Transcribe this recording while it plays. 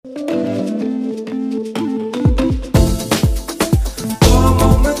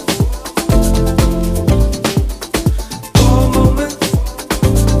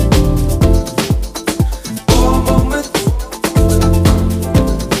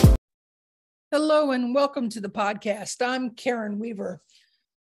Hello and welcome to the podcast. I'm Karen Weaver.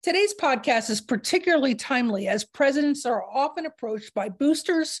 Today's podcast is particularly timely as presidents are often approached by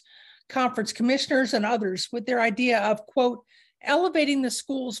boosters, conference commissioners, and others with their idea of, quote, elevating the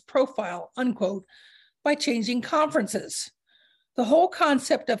school's profile, unquote, by changing conferences. The whole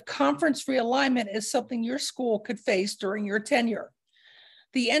concept of conference realignment is something your school could face during your tenure.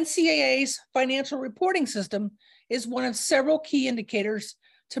 The NCAA's financial reporting system is one of several key indicators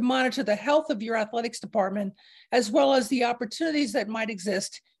to monitor the health of your athletics department, as well as the opportunities that might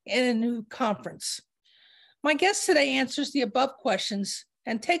exist in a new conference. My guest today answers the above questions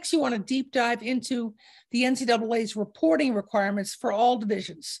and takes you on a deep dive into the NCAA's reporting requirements for all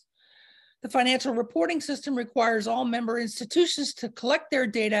divisions. The financial reporting system requires all member institutions to collect their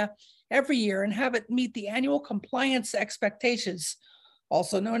data every year and have it meet the annual compliance expectations,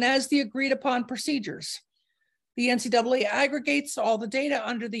 also known as the agreed upon procedures. The NCAA aggregates all the data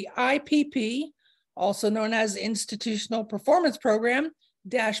under the IPP, also known as Institutional Performance Program,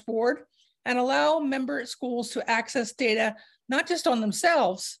 dashboard, and allow member schools to access data not just on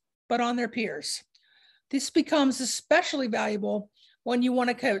themselves, but on their peers. This becomes especially valuable when you want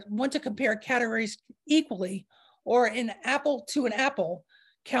to compare categories equally or in apple to an apple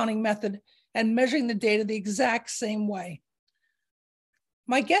counting method and measuring the data the exact same way.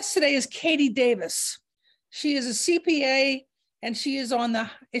 My guest today is Katie Davis. She is a CPA and she is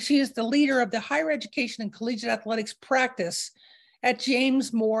the leader of the higher education and collegiate athletics practice at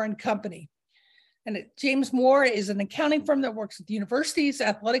James Moore and Company. And James Moore is an accounting firm that works with universities,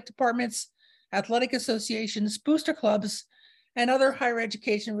 athletic departments, athletic associations, booster clubs, and other higher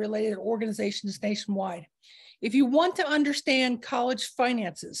education related organizations nationwide. If you want to understand college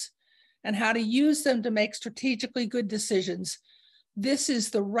finances and how to use them to make strategically good decisions, this is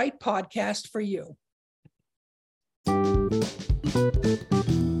the right podcast for you.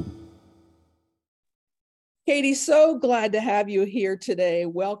 Katie, so glad to have you here today.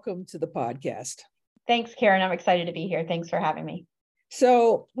 Welcome to the podcast. Thanks, Karen. I'm excited to be here. Thanks for having me.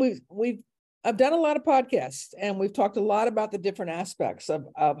 So I've done a lot of podcasts and we've talked a lot about the different aspects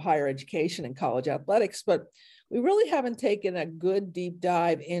of higher education and college athletics, but we really haven't taken a good deep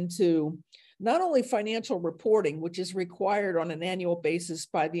dive into not only financial reporting, which is required on an annual basis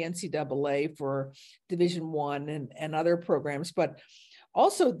by the NCAA for Division I and other programs, but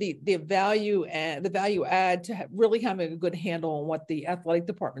also the value and the value add to really having a good handle on what the athletic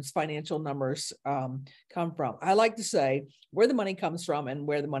department's financial numbers come from. I like to say where the money comes from and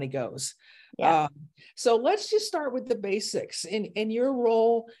where the money goes. Yeah. So let's just start with the basics. In your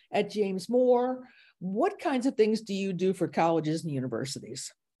role at James Moore, what kinds of things do you do for colleges and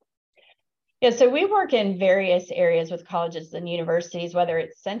universities? Yeah, so we work in various areas with colleges and universities, whether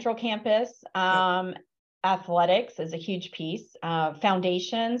it's central campus, athletics is a huge piece,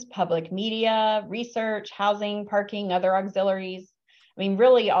 foundations, public media, research, housing, parking, other auxiliaries. I mean,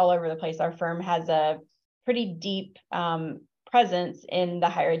 really all over the place. Our firm has a pretty deep presence in the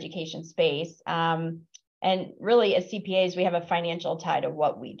higher education space. And really as CPAs, we have a financial tie to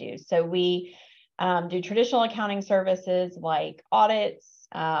what we do. So we do traditional accounting services like audits,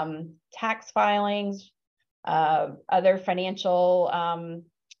 tax filings, other financial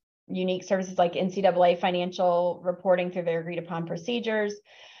unique services like NCAA financial reporting through their agreed upon procedures.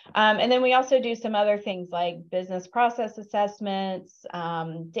 And then we also do some other things like business process assessments,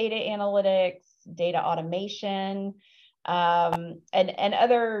 data analytics, data automation, and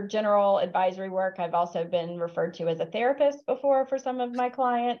other general advisory work. I've also been referred to as a therapist before for some of my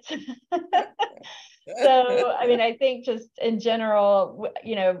clients. So, I mean, I think just in general,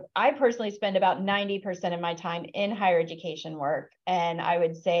 I personally spend about 90% of my time in higher education work. And I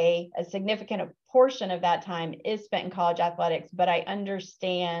would say a significant portion of that time is spent in college athletics, but I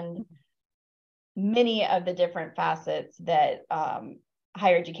understand many of the different facets that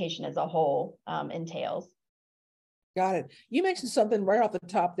higher education as a whole entails. Got it. You mentioned something right off the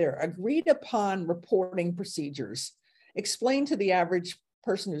top there, agreed upon reporting procedures. Explain to the average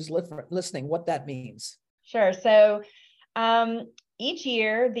person who's listening what that means. Sure. So each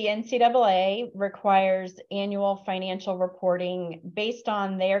year, the NCAA requires annual financial reporting based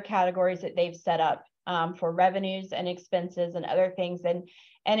on their categories that they've set up for revenues and expenses and other things.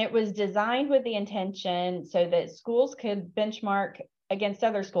 And it was designed with the intention so that schools could benchmark against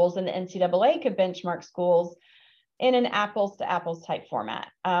other schools and the NCAA could benchmark schools in an apples to apples type format.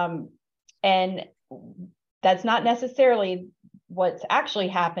 And that's not necessarily what's actually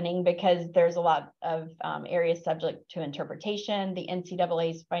happening because there's a lot of areas subject to interpretation. The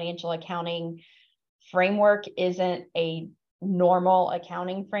NCAA's financial accounting framework isn't a normal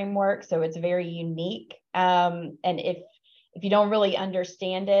accounting framework, so it's very unique. And if you don't really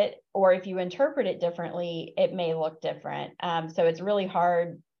understand it, or if you interpret it differently, it may look different. So it's really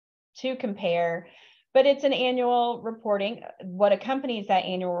hard to compare, but it's an annual reporting. What accompanies that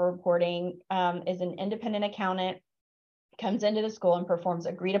annual reporting is an independent accountant comes into the school and performs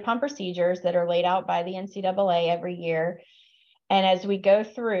agreed upon procedures that are laid out by the NCAA every year. And as we go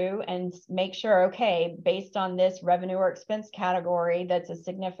through and make sure, okay, based on this revenue or expense category, that's a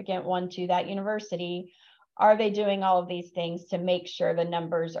significant one to that university, are they doing all of these things to make sure the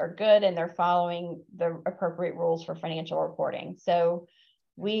numbers are good and they're following the appropriate rules for financial reporting? So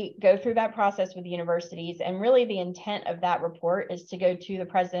we go through that process with universities, and really the intent of that report is to go to the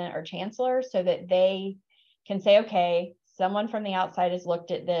president or chancellor so that they can say, okay, someone from the outside has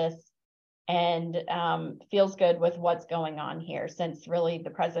looked at this and feels good with what's going on here, since really the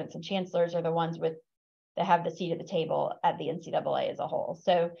presidents and chancellors are the ones that have the seat at the table at the NCAA as a whole.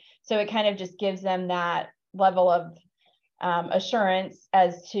 So it kind of just gives them that level of assurance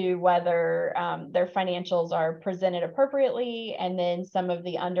as to whether their financials are presented appropriately, and then some of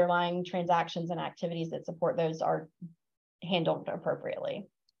the underlying transactions and activities that support those are handled appropriately.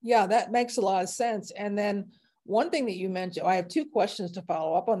 Yeah, that makes a lot of sense. And then one thing that you mentioned, I have two questions to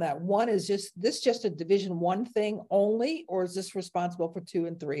follow up on that. One is just a Division I thing only, or is this responsible for 2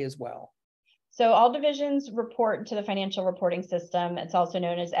 and 3 as well? So all divisions report to the financial reporting system. It's also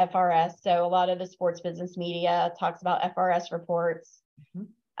known as FRS. So a lot of the sports business media talks about FRS reports.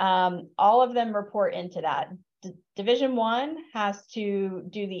 Mm-hmm. All of them report into that. Division I has to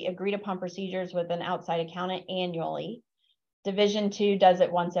do the agreed upon procedures with an outside accountant annually. Division II does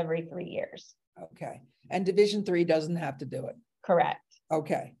it once every 3 years. Okay. And Division III doesn't have to do it. Correct.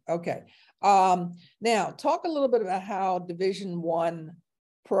 Okay. Okay. Now talk a little bit about how Division I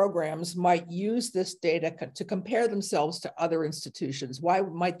programs might use this data to compare themselves to other institutions. Why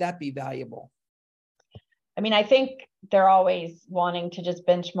might that be valuable? I mean, I think they're always wanting to just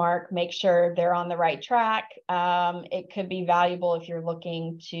benchmark, make sure they're on the right track. It could be valuable if you're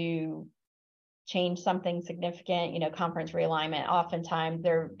looking to change something significant, conference realignment. Oftentimes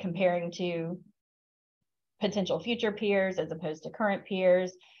they're comparing to potential future peers as opposed to current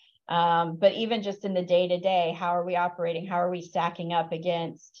peers. But even just in the day-to-day, how are we operating? How are we stacking up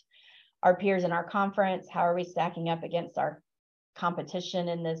against our peers in our conference? How are we stacking up against our competition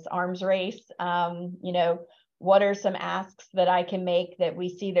in this arms race? What are some asks that I can make that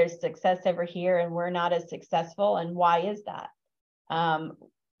we see there's success over here and we're not as successful? And why is that?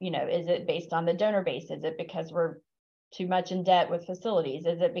 Is it based on the donor base? Is it because we're too much in debt with facilities?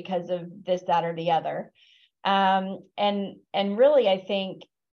 Is it because of this, that, or the other? And really, I think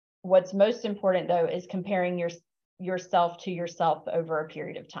what's most important, though, is comparing yourself to yourself over a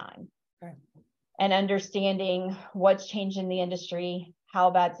period of time. Okay. And understanding what's changed in the industry,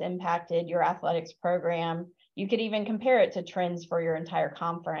 how that's impacted your athletics program. You could even compare it to trends for your entire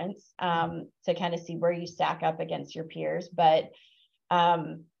conference to kind of see where you stack up against your peers. But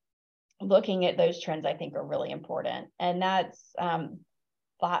looking at those trends, I think, are really important. And that's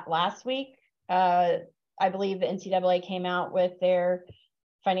last week, I believe the NCAA came out with their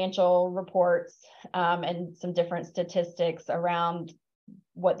financial reports and some different statistics around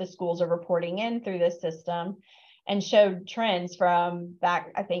what the schools are reporting in through this system, and showed trends from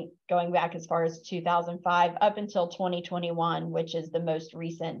back, I think, going back as far as 2005 up until 2021, which is the most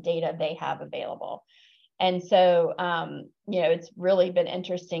recent data they have available. And so, it's really been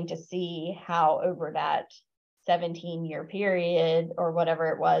interesting to see how over that 17-year period or whatever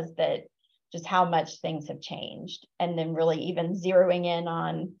it was, that just how much things have changed. And then really even zeroing in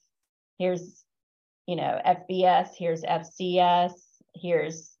on here's, FBS, here's FCS,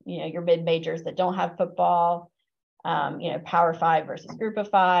 here's, your mid-majors that don't have football, Power 5 versus Group of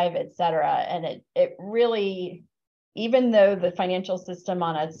 5, et cetera. And it really, even though the financial system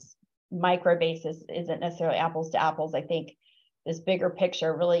on a micro basis isn't necessarily apples to apples, I think this bigger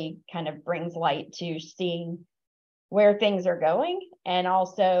picture really kind of brings light to seeing where things are going, and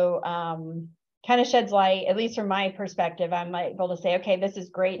also kind of sheds light, at least from my perspective. I'm able to say, okay, this is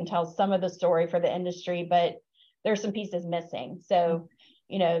great and tell some of the story for the industry, but there's some pieces missing. So,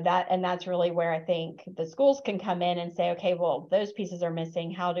 that's really where I think the schools can come in and say, okay, well, those pieces are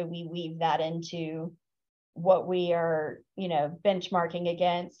missing. How do we weave that into what we are, benchmarking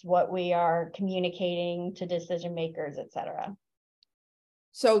against, what we are communicating to decision makers, et cetera?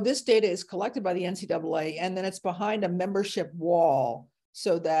 So this data is collected by the NCAA, and then it's behind a membership wall,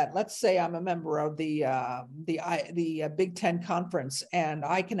 so that, let's say I'm a member of the Big Ten conference, and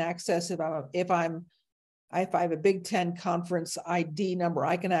I can access, if I have a Big Ten conference ID number,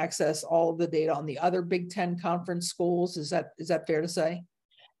 I can access all of the data on the other Big Ten conference schools. Is that fair to say?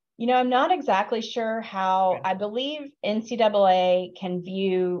 I'm not exactly sure how. Okay. I believe NCAA can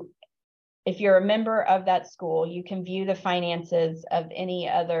view, if you're a member of that school, you can view the finances of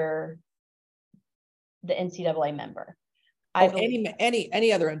the NCAA member.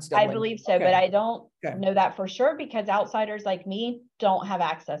 Any other NCAA. I believe so, okay. But I don't Okay. know that for sure because outsiders like me don't have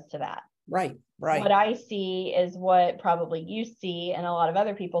access to that. Right. What I see is what probably you see and a lot of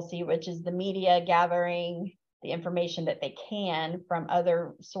other people see, which is the media gathering the information that they can from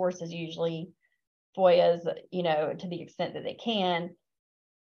other sources, usually FOIAs, to the extent that they can,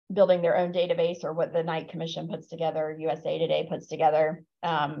 building their own database or what the Knight Commission puts together, USA Today puts together,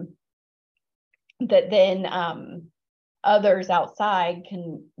 that then others outside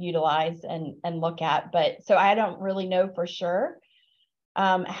can utilize and look at. But so I don't really know for sure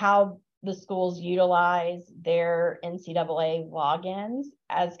how the schools utilize their NCAA logins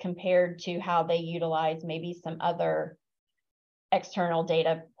as compared to how they utilize maybe some other external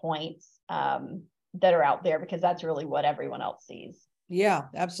data points that are out there, because that's really what everyone else sees. Yeah,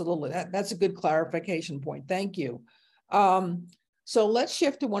 absolutely. That's a good clarification point. Thank you. So let's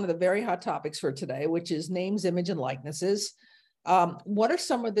shift to one of the very hot topics for today, which is names, image, and likenesses. What are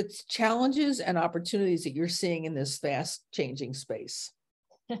some of the challenges and opportunities that you're seeing in this fast changing space?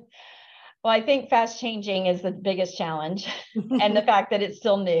 Well, I think fast changing is the biggest challenge and the fact that it's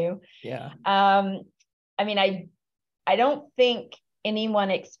still new. Yeah. I mean, I don't think anyone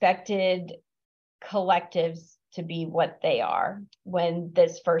expected collectives to be what they are when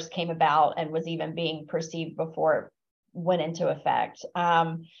this first came about and was even being perceived before it went into effect.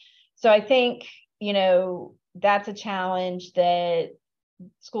 So I think, that's a challenge that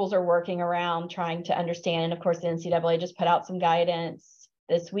schools are working around, trying to understand. And of course, the NCAA just put out some guidance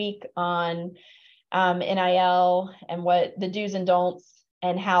this week on NIL and what the do's and don'ts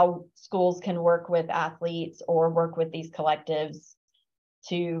and how schools can work with athletes or work with these collectives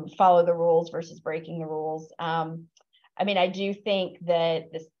to follow the rules versus breaking the rules. I mean, I do think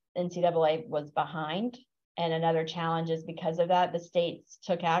that this NCAA was behind, and another challenge is because of that, the states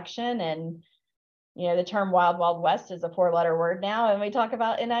took action. And the term Wild Wild West is a 4-letter word now, and we talk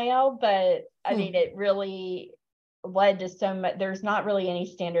about NIL, but I mean, it really led to so much. There's not really any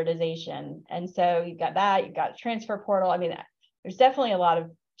standardization, and so you've got transfer portal. I mean, there's definitely a lot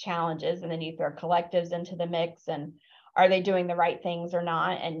of challenges, and then you throw collectives into the mix, and are they doing the right things or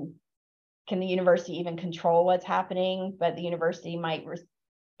not? And can the university even control what's happening? But the university might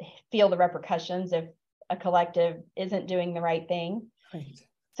feel the repercussions if a collective isn't doing the right thing. Right.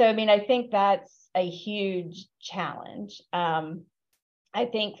 So, I mean, I think that's a huge challenge. I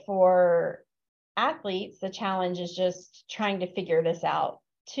think for athletes, the challenge is just trying to figure this out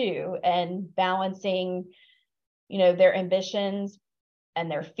too, and balancing, their ambitions and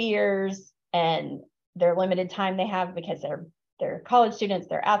their fears and their limited time they have, because they're college students,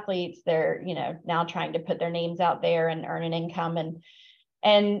 they're athletes, they're, now trying to put their names out there and earn an income.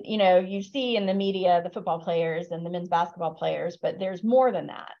 And you see in the media, the football players and the men's basketball players, but there's more than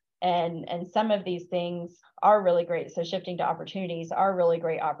that. And some of these things are really great. So shifting to opportunities are really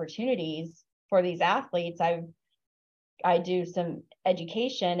great opportunities for these athletes. I do some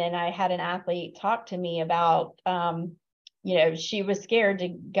education, and I had an athlete talk to me about, she was scared to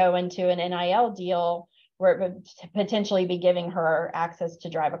go into an NIL deal where it would potentially be giving her access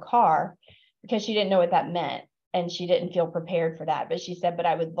to drive a car, because she didn't know what that meant. And she didn't feel prepared for that. But she said, but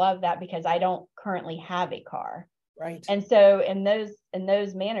I would love that because I don't currently have a car. Right. And so in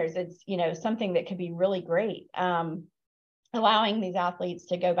those manners, it's, something that could be really great. Allowing these athletes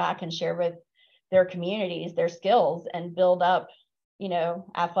to go back and share with their communities their skills and build up,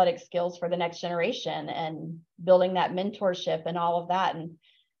 athletic skills for the next generation, and building that mentorship and all of that, and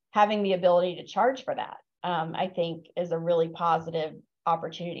having the ability to charge for that, I think is a really positive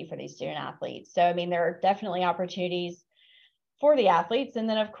opportunity for these student athletes. So, I mean, there are definitely opportunities for the athletes. And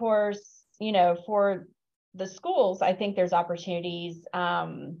then, of course, for the schools, I think there's opportunities.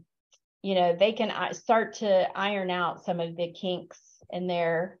 They can start to iron out some of the kinks in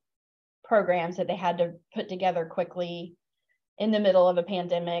their programs that they had to put together quickly in the middle of a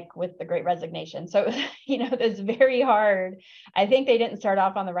pandemic with the Great Resignation. So, it's very hard. I think they didn't start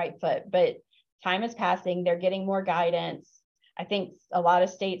off on the right foot, but time is passing. They're getting more guidance. I think a lot of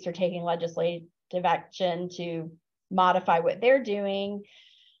states are taking legislative action to modify what they're doing.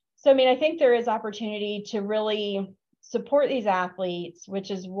 So, I mean, I think there is opportunity to really support these athletes, which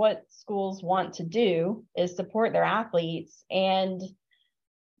is what schools want to do, is support their athletes and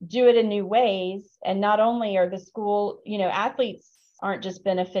do it in new ways. And not only are the school, athletes aren't just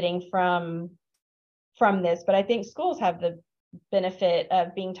benefiting from this, but I think schools have the benefit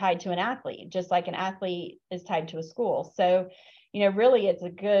of being tied to an athlete, just like an athlete is tied to a school. So, really it's a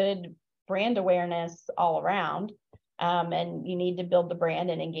good brand awareness all around. And you need to build the brand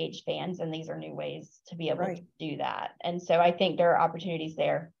and engage fans. And these are new ways to be able to do that. And so I think there are opportunities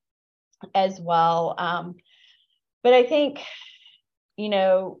there as well. But I think,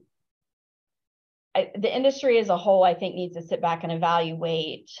 the industry as a whole, I think, needs to sit back and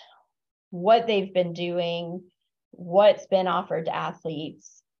evaluate what they've been doing, what's been offered to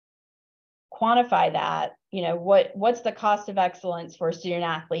athletes, quantify that, what's the cost of excellence for a student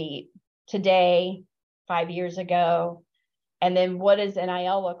athlete today, 5 years ago, and then what does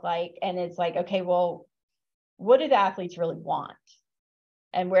NIL look like? And it's like, okay, well, what do the athletes really want?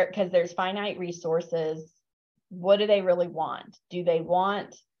 And because there's finite resources, what do they really want? Do they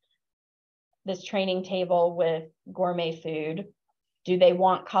want this training table with gourmet food? Do they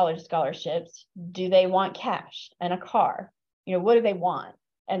want college scholarships? Do they want cash and a car? What do they want?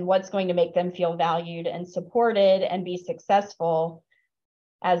 And what's going to make them feel valued and supported and be successful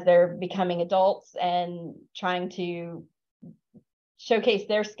as they're becoming adults and trying to showcase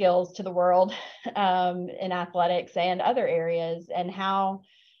their skills to the world in athletics and other areas? And how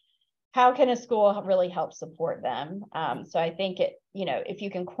can a school really help support them? So I think if you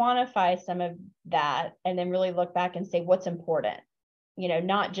can quantify some of that and then really look back and say what's important,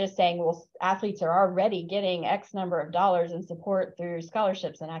 not just saying, well, athletes are already getting X number of dollars in support through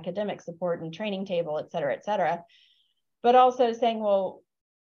scholarships and academic support and training table, et cetera, but also saying, well,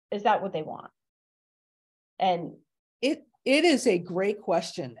 is that what they want? And it is a great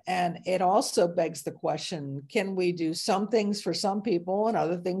question. And it also begs the question, can we do some things for some people and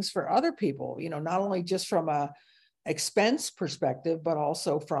other things for other people? Not only just from a expense perspective, but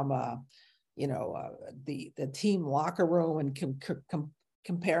also from the team locker room and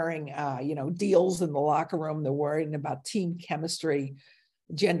comparing, deals in the locker room. They're worrying about team chemistry.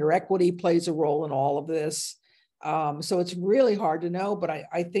 Gender equity plays a role in all of this. So it's really hard to know, but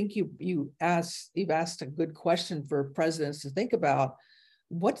I think you've asked a good question for presidents to think about.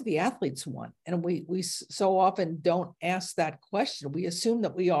 What do the athletes want? And we so often don't ask that question. We assume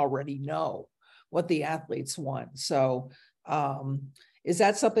that we already know what the athletes want. So is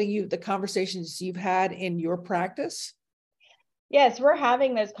that something the conversations you've had in your practice? Yes, we're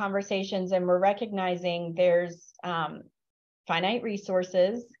having those conversations, and we're recognizing there's finite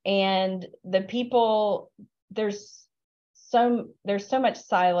resources, and the people, there's so much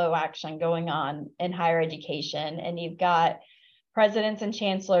silo action going on in higher education, and you've got presidents and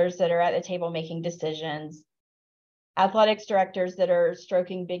chancellors that are at the table making decisions, athletics directors that are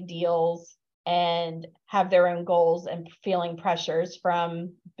stroking big deals and have their own goals and feeling pressures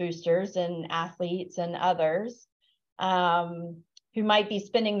from boosters and athletes and others who might be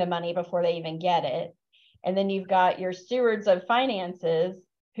spending the money before they even get it. And then you've got your stewards of finances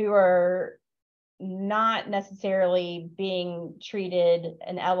who are not necessarily being treated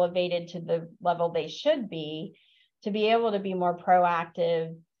and elevated to the level they should be, to be able to be more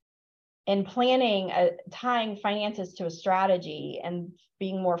proactive in planning, tying finances to a strategy and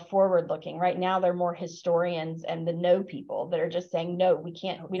being more forward looking. Right now, they're more historians and the know people that are just saying, no,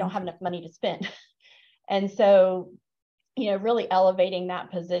 we don't have enough money to spend. And so, really elevating that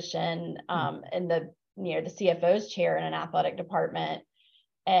position in the CFO's chair in an athletic department.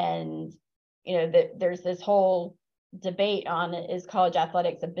 And, there's this whole debate on, is college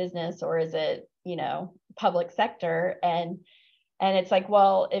athletics a business or is it, public sector? And it's like,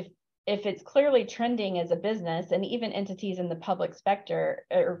 well, if it's clearly trending as a business, and even entities in the public sector,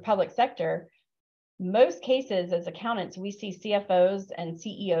 most cases as accountants, we see CFOs and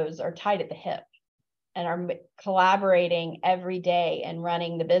CEOs are tied at the hip and are collaborating every day and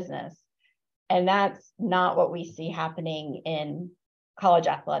running the business. And that's not what we see happening in college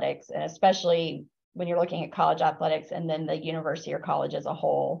athletics, and especially when you're looking at college athletics and then the university or college as a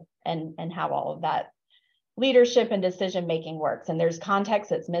whole, and how all of that leadership and decision making works. And there's context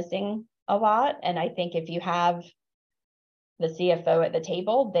that's missing a lot. And I think if you have the CFO at the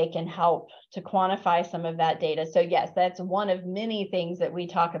table, they can help to quantify some of that data. So yes, that's one of many things that we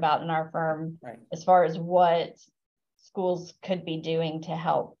talk about in our firm, right, as far as what schools could be doing to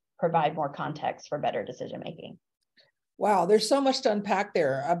help provide more context for better decision making. Wow, there's so much to unpack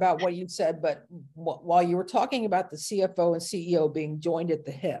there about what you said, but while you were talking about the CFO and CEO being joined at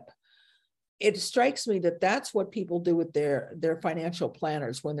the hip, it strikes me that that's what people do with their financial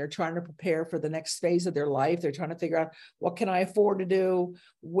planners when they're trying to prepare for the next phase of their life. They're trying to figure out, what can I afford to do?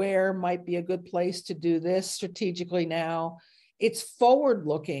 Where might be a good place to do this strategically now? It's forward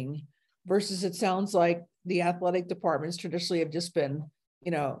looking versus, it sounds like the athletic departments traditionally have just been,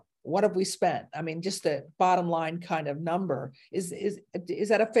 what have we spent? I mean, just the bottom line kind of number. Is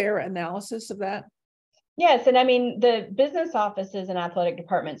that a fair analysis of that? Yes, and I mean, the business offices and athletic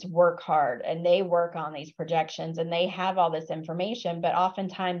departments work hard and they work on these projections and they have all this information, but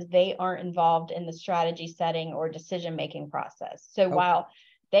oftentimes they aren't involved in the strategy setting or decision-making process. So while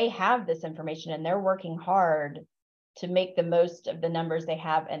they have this information and they're working hard to make the most of the numbers they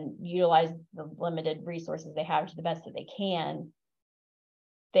have and utilize the limited resources they have to the best that they can,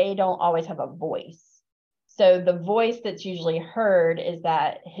 they don't always have a voice. So the voice that's usually heard is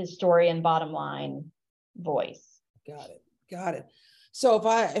that historian bottom line voice. Got it. So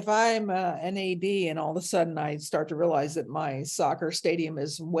if I'm an AD and all of a sudden I start to realize that my soccer stadium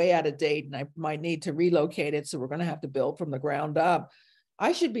is way out of date and I might need to relocate it, so we're going to have to build from the ground up,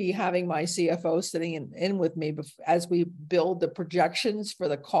 I should be having my CFO sitting in with me as we build the projections for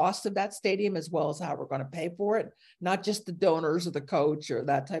the cost of that stadium, as well as how we're going to pay for it, not just the donors or the coach or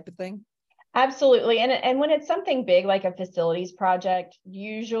that type of thing. Absolutely. And when it's something big like a facilities project,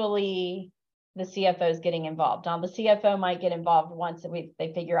 usually the CFO is getting involved. Now, the CFO might get involved once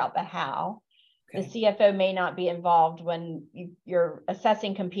they figure out the how. Okay. The CFO may not be involved when you're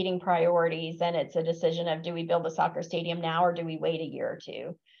assessing competing priorities and it's a decision of, do we build a soccer stadium now or do we wait a year or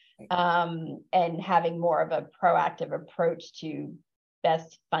two? And having more of a proactive approach to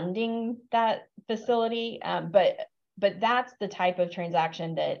best funding that facility. But that's the type of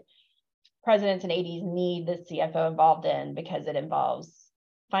transaction that presidents and ADs need the CFO involved in, because it involves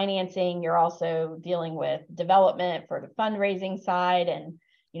financing. You're also dealing with development for the fundraising side, and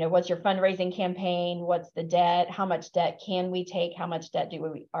what's your fundraising campaign, what's the debt, how much debt can we take, how much debt do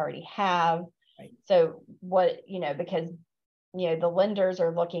we already have. Right. So because the lenders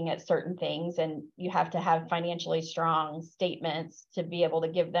are looking at certain things, and you have to have financially strong statements to be able to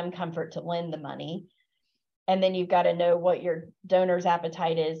give them comfort to lend the money. And then you've got to know what your donor's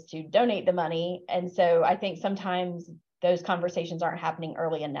appetite is to donate the money. And so I think sometimes those conversations aren't happening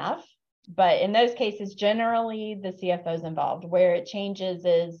early enough. But in those cases, generally the CFO is involved. Where it changes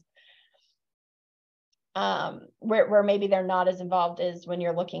is where maybe they're not as involved is when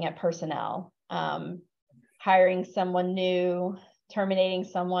you're looking at personnel, hiring someone new, terminating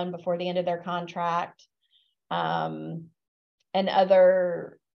someone before the end of their contract, and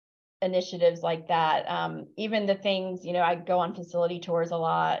other initiatives like that. Even the things, I go on facility tours a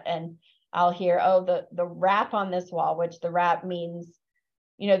lot and I'll hear, the wrap on this wall, which the wrap means,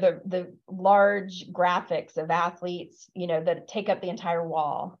 the large graphics of athletes, that take up the entire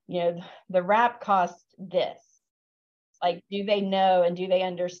wall. The wrap costs this. Like, do they know and do they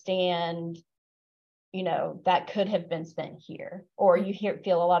understand, that could have been spent here? Or you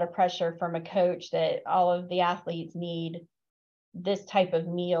feel a lot of pressure from a coach that all of the athletes need this type of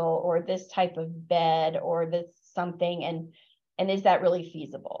meal or this type of bed or this something, and is that really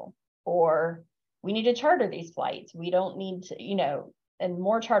feasible? Or we need to charter these flights. We don't need to, and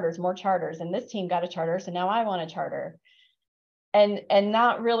more charters, and this team got a charter, so now I want a charter. And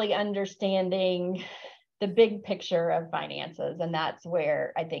not really understanding the big picture of finances. And that's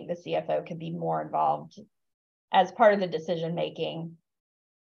where I think the CFO could be more involved as part of the decision making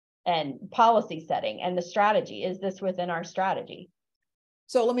and policy setting and the strategy. Is this within our strategy?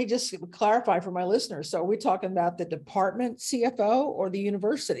 So let me just clarify for my listeners. So are we talking about the department CFO or the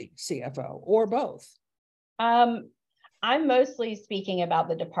university CFO, or both? I'm mostly speaking about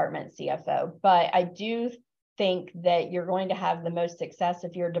the department CFO, but I do think that you're going to have the most success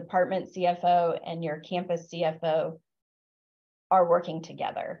if your department CFO and your campus CFO are working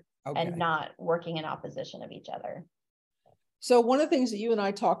together and not working in opposition of each other. So one of the things that you and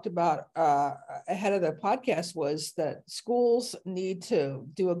I talked about ahead of the podcast was that schools need to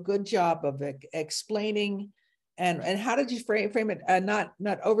do a good job of explaining, and how did you frame it? Not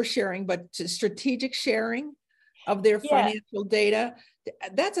oversharing, but strategic sharing of their financial data.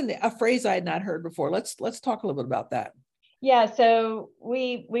 That's a phrase I had not heard before. Let's talk a little bit about that. Yeah, so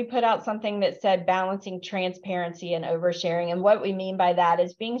we put out something that said balancing transparency and oversharing. And what we mean by that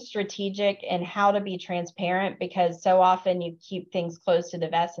is being strategic and how to be transparent, because so often you keep things close to the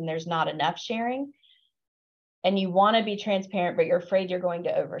vest and there's not enough sharing. And you want to be transparent, but you're afraid you're going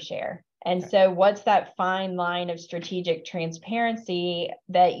to overshare. And so what's that fine line of strategic transparency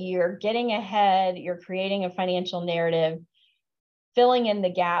that you're getting ahead, you're creating a financial narrative, filling in the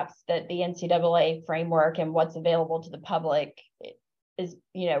gaps that the NCAA framework and what's available to the public is,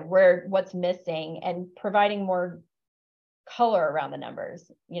 what's missing, and providing more color around the numbers,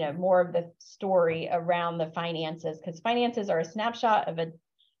 more of the story around the finances, because finances are a snapshot of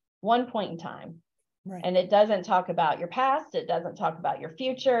one point in time. Right. And it doesn't talk about your past. It doesn't talk about your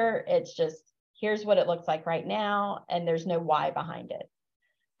future. It's just, here's what it looks like right now. And there's no why behind it.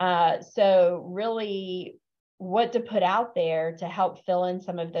 So really, what to put out there to help fill in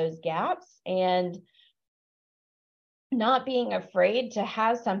some of those gaps. And not being afraid to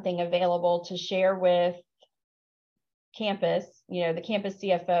have something available to share with campus, the campus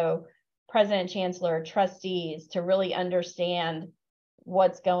CFO, president, chancellor, trustees, to really understand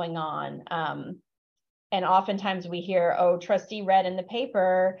what's going on. And oftentimes we hear, oh, trustee read in the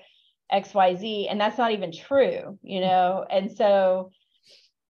paper XYZ, and that's not even true, and so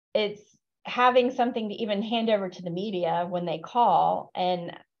it's having something to even hand over to the media when they call.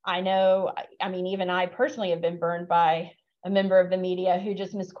 And I know, even I personally have been burned by a member of the media who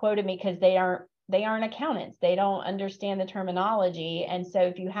just misquoted me because they aren't accountants. They don't understand the terminology. And so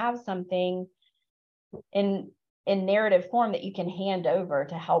if you have something in narrative form that you can hand over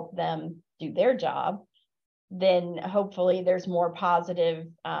to help them do their job, then hopefully there's more positive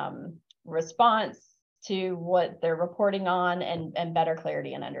response to what they're reporting on, and better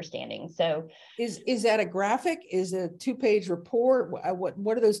clarity and understanding. So is that a graphic? Is it a 2-page report?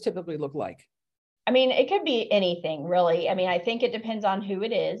 What do those typically look like? It could be anything, really. I think it depends on who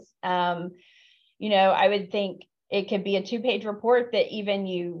it is. I would think it could be a 2-page report that even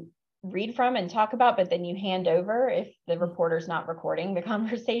you read from and talk about, but then you hand over if the reporter's not recording the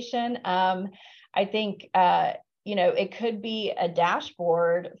conversation. I think, it could be a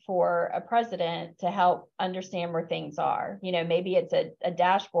dashboard for a president to help understand where things are. Maybe it's a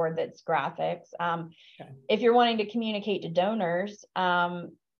dashboard that's graphics. Okay. If you're wanting to communicate to donors,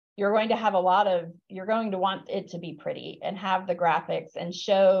 you're going to want it to be pretty and have the graphics and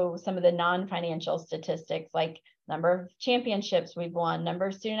show some of the non-financial statistics, like number of championships we've won, number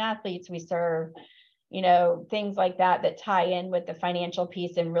of student athletes we serve, things like that tie in with the financial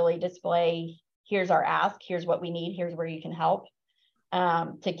piece and really display, here's our ask, here's what we need, here's where you can help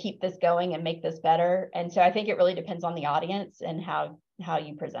to keep this going and make this better. And so I think it really depends on the audience and how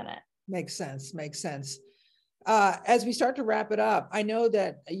you present it. Makes sense. As we start to wrap it up, I know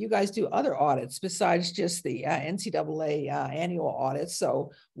that you guys do other audits besides just the NCAA annual audits.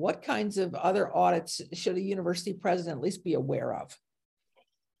 So what kinds of other audits should a university president at least be aware of?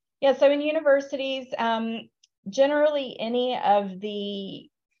 Yeah, so in universities, generally any of the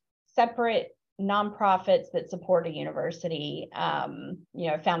separate nonprofits that support a university,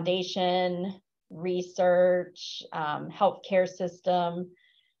 foundation, research, healthcare system,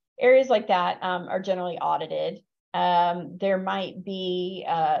 areas like that are generally audited. There might be,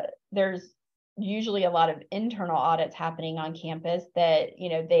 there's usually a lot of internal audits happening on campus that,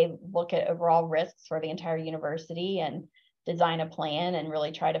 they look at overall risks for the entire university and design a plan and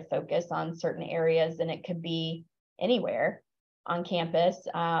really try to focus on certain areas. And it could be anywhere on campus.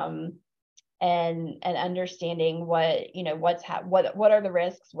 And understanding what are the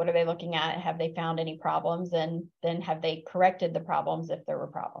risks, what are they looking at, have they found any problems, and then have they corrected the problems if there were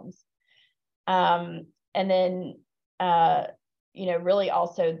problems. And then really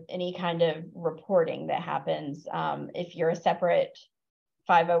also any kind of reporting that happens. If you're a separate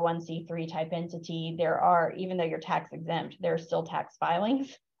 501c3 type entity, even though you're tax exempt, there are still tax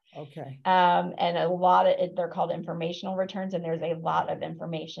filings. Okay. And a lot of it, they're called informational returns, and there's a lot of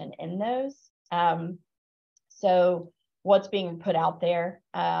information in those. So what's being put out there,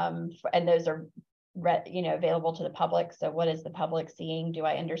 and those are available to the public. So what is the public seeing? Do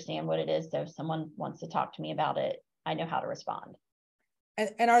I understand what it is? So if someone wants to talk to me about it, I know how to respond.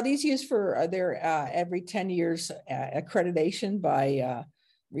 And are these used for their every 10 years accreditation by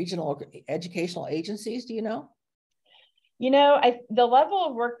regional educational agencies? Do you know? The level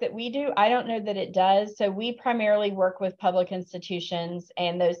of work that we do, I don't know that it does. So we primarily work with public institutions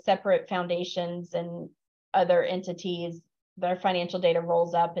and those separate foundations and other entities. Their financial data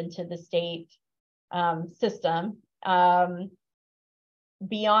rolls up into the state system.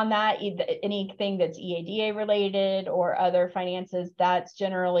 Beyond that, anything that's EADA related or other finances, that's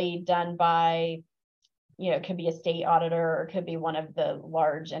generally done by, it could be a state auditor or it could be one of the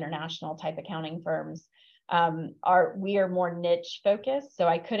large international type accounting firms. We are more niche focused. So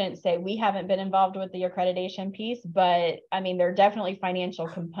I couldn't say we haven't been involved with the accreditation piece, but there are definitely financial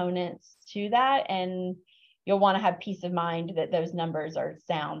components to that. And you'll want to have peace of mind that those numbers are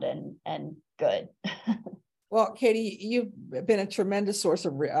sound and good. Well, Katie, you've been a tremendous source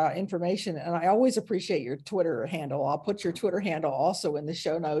of information, and I always appreciate your Twitter handle. I'll put your Twitter handle also in the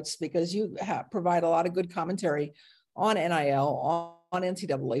show notes because you provide a lot of good commentary on NIL, on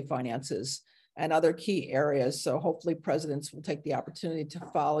NCAA finances, and other key areas. So hopefully presidents will take the opportunity to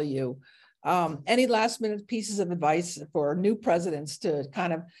follow you. Any last minute pieces of advice for new presidents to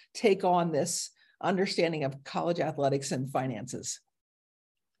kind of take on this understanding of college athletics and finances?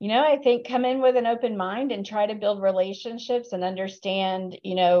 I think come in with an open mind and try to build relationships and understand,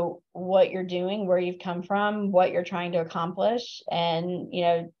 what you're doing, where you've come from, what you're trying to accomplish, and,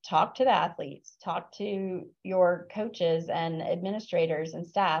 talk to the athletes, talk to your coaches and administrators and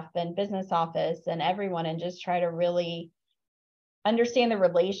staff and business office and everyone, and just try to really understand the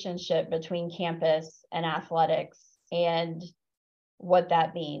relationship between campus and athletics and what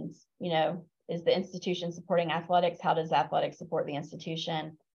that means. Is the institution supporting athletics? How does athletics support the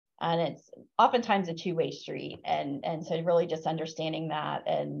institution? And it's oftentimes a two-way street. And so really just understanding that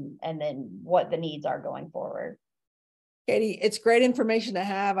and then what the needs are going forward. Katie, it's great information to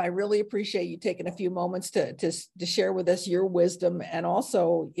have. I really appreciate you taking a few moments to share with us your wisdom and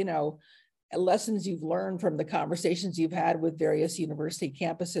also, lessons you've learned from the conversations you've had with various university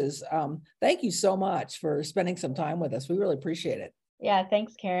campuses. Thank you so much for spending some time with us. We really appreciate it. Yeah,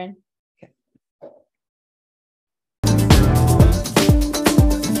 thanks, Karen.